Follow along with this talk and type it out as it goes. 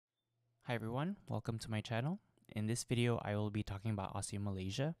Hi everyone, welcome to my channel. In this video, I will be talking about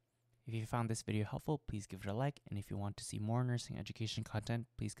osteomalacia. If you found this video helpful, please give it a like, and if you want to see more nursing education content,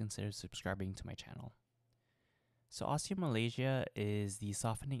 please consider subscribing to my channel. So osteomalacia is the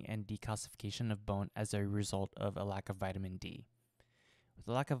softening and decalcification of bone as a result of a lack of vitamin D. With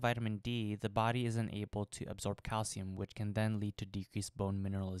the lack of vitamin D, the body isn't able to absorb calcium, which can then lead to decreased bone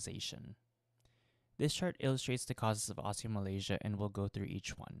mineralization. This chart illustrates the causes of osteomalacia, and we'll go through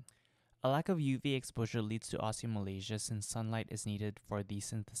each one. A lack of UV exposure leads to osteomalacia since sunlight is needed for the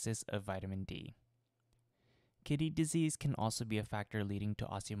synthesis of vitamin D. Kidney disease can also be a factor leading to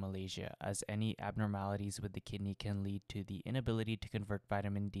osteomalacia, as any abnormalities with the kidney can lead to the inability to convert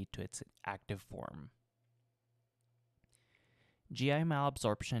vitamin D to its active form. GI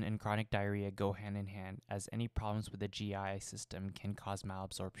malabsorption and chronic diarrhea go hand in hand, as any problems with the GI system can cause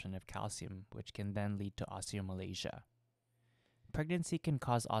malabsorption of calcium, which can then lead to osteomalacia. Pregnancy can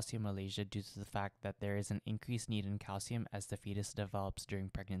cause osteomalacia due to the fact that there is an increased need in calcium as the fetus develops during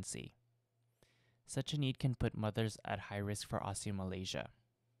pregnancy. Such a need can put mothers at high risk for osteomalacia.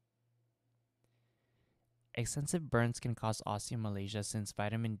 Extensive burns can cause osteomalacia since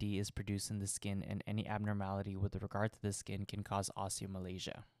vitamin D is produced in the skin, and any abnormality with regard to the skin can cause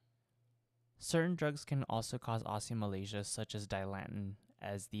osteomalacia. Certain drugs can also cause osteomalacia, such as dilantin,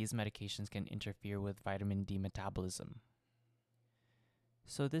 as these medications can interfere with vitamin D metabolism.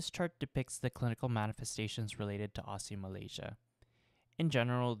 So this chart depicts the clinical manifestations related to osteomalacia. In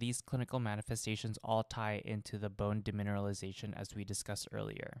general, these clinical manifestations all tie into the bone demineralization as we discussed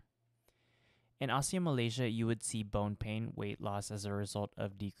earlier. In osteomalacia, you would see bone pain, weight loss as a result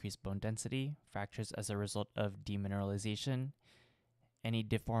of decreased bone density, fractures as a result of demineralization, any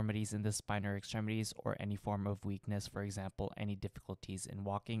deformities in the spine or extremities, or any form of weakness, for example, any difficulties in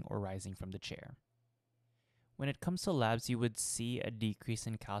walking or rising from the chair. When it comes to labs, you would see a decrease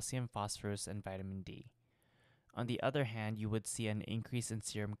in calcium, phosphorus, and vitamin D. On the other hand, you would see an increase in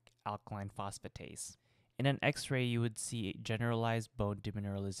serum alkaline phosphatase. In an X-ray, you would see generalized bone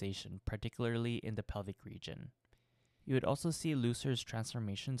demineralization, particularly in the pelvic region. You would also see Looser's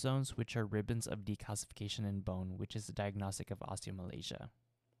transformation zones, which are ribbons of decalcification in bone, which is a diagnostic of osteomalacia.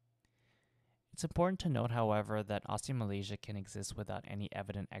 It's important to note, however, that osteomalacia can exist without any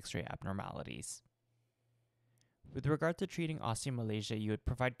evident X-ray abnormalities. With regard to treating osteomalacia, you would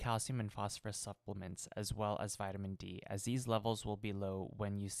provide calcium and phosphorus supplements as well as vitamin D, as these levels will be low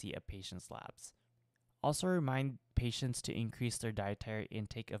when you see a patient's labs. Also remind patients to increase their dietary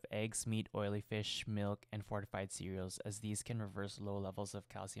intake of eggs, meat, oily fish, milk, and fortified cereals, as these can reverse low levels of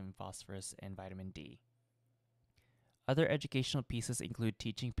calcium, phosphorus, and vitamin D. Other educational pieces include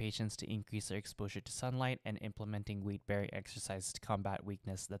teaching patients to increase their exposure to sunlight and implementing weight-bearing exercises to combat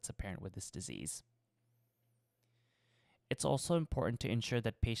weakness that's apparent with this disease. It's also important to ensure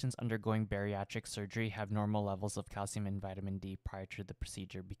that patients undergoing bariatric surgery have normal levels of calcium and vitamin D prior to the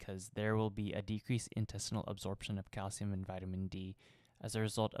procedure, because there will be a decreased intestinal absorption of calcium and vitamin D as a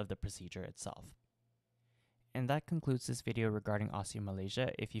result of the procedure itself. And that concludes this video regarding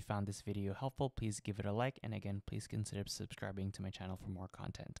osteomalacia. If you found this video helpful, please give it a like, and again, please consider subscribing to my channel for more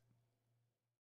content.